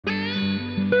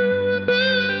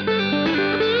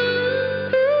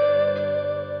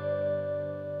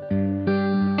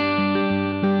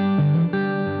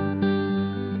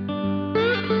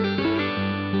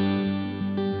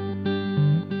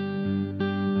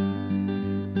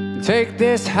Take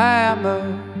this hammer,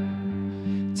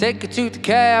 take it to the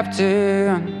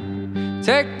captain.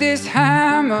 Take this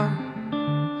hammer,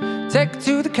 take it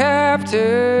to the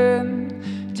captain.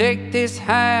 Take this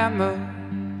hammer,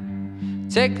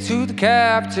 take it to the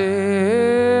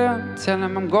captain. Tell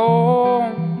him I'm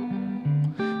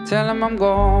gone, tell him I'm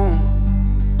gone.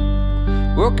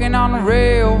 Working on the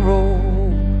railroad,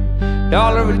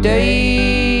 $1 a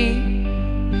day.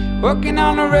 Working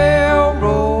on the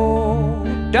railroad,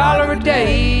 $1 a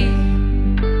day.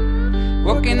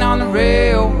 Working on the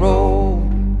railroad,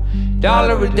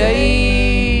 $1 a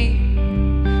day.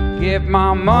 Get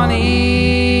my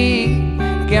money,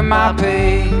 get my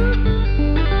pay.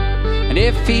 And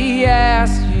if he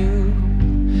asks you,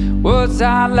 was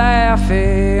I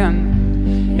laughing?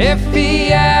 If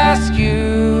he asks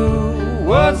you,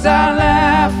 was I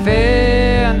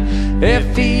laughing?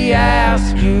 If he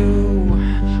asks you,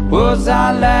 was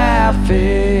I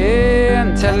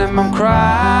laughing? Tell him I'm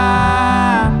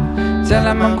crying, tell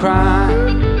him I'm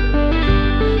crying.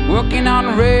 Working on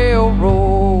the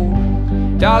railroad,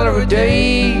 $1 a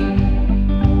day.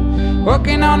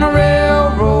 Working on the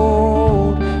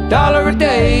railroad, $1 a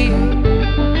day.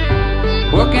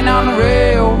 Working on the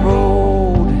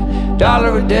railroad,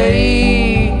 $1 a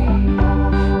day.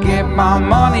 Get my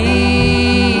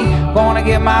money, gonna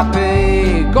get my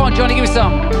pay. Go on, Johnny, give me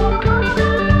some.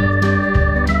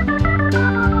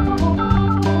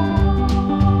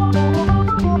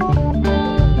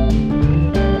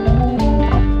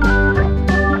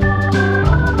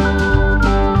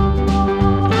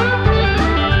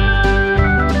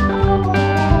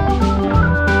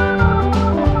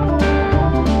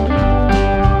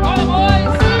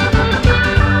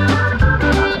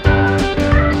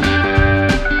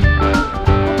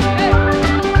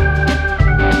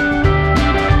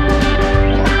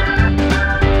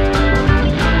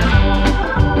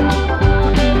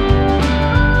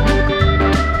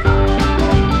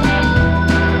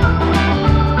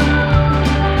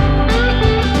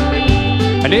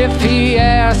 And if he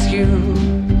asks you,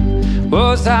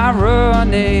 was I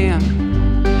running?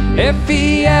 If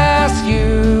he asks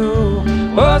you,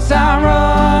 was I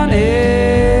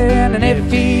running? And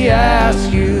if he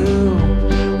asks you,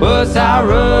 was I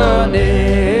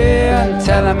running?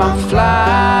 Tell him I'm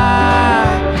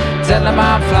flying, tell him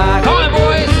I'm flying. Come on,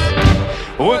 boys!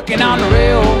 Working on the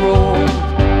railroad,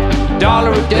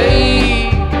 $1 a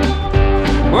day.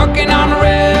 Working on the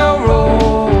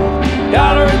railroad,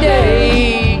 $1 a day.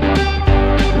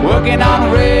 Working on the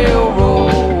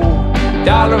railroad,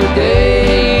 $1 a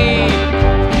day.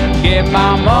 Get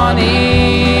my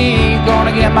money,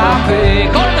 gonna get my pay.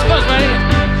 Call him the spokesman.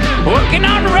 Working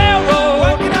on the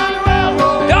railroad,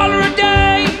 $1 a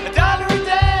day. $1 a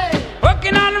day.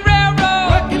 Working on the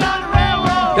railroad,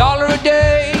 $1 a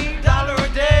day. $1 a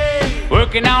day.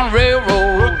 Working on the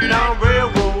railroad,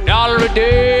 $1 a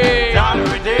day.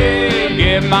 $1 a day.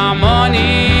 Get my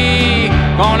money,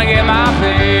 gonna get my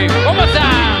pay. One more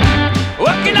time.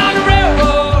 Working on the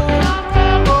railroad,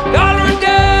 $1 a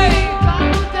day.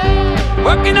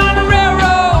 Working on the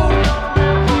railroad,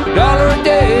 $1 a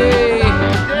day.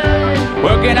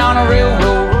 Working on the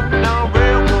railroad,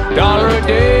 $1 a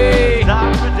day.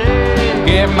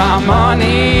 Get my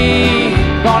money,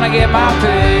 gonna get my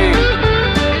pay.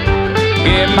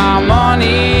 Get my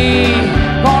money,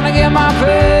 gonna get my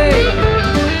pay.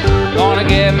 Gonna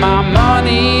get my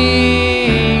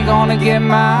money, gonna get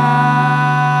my,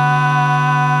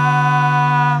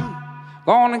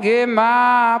 gonna get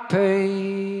my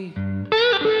pay.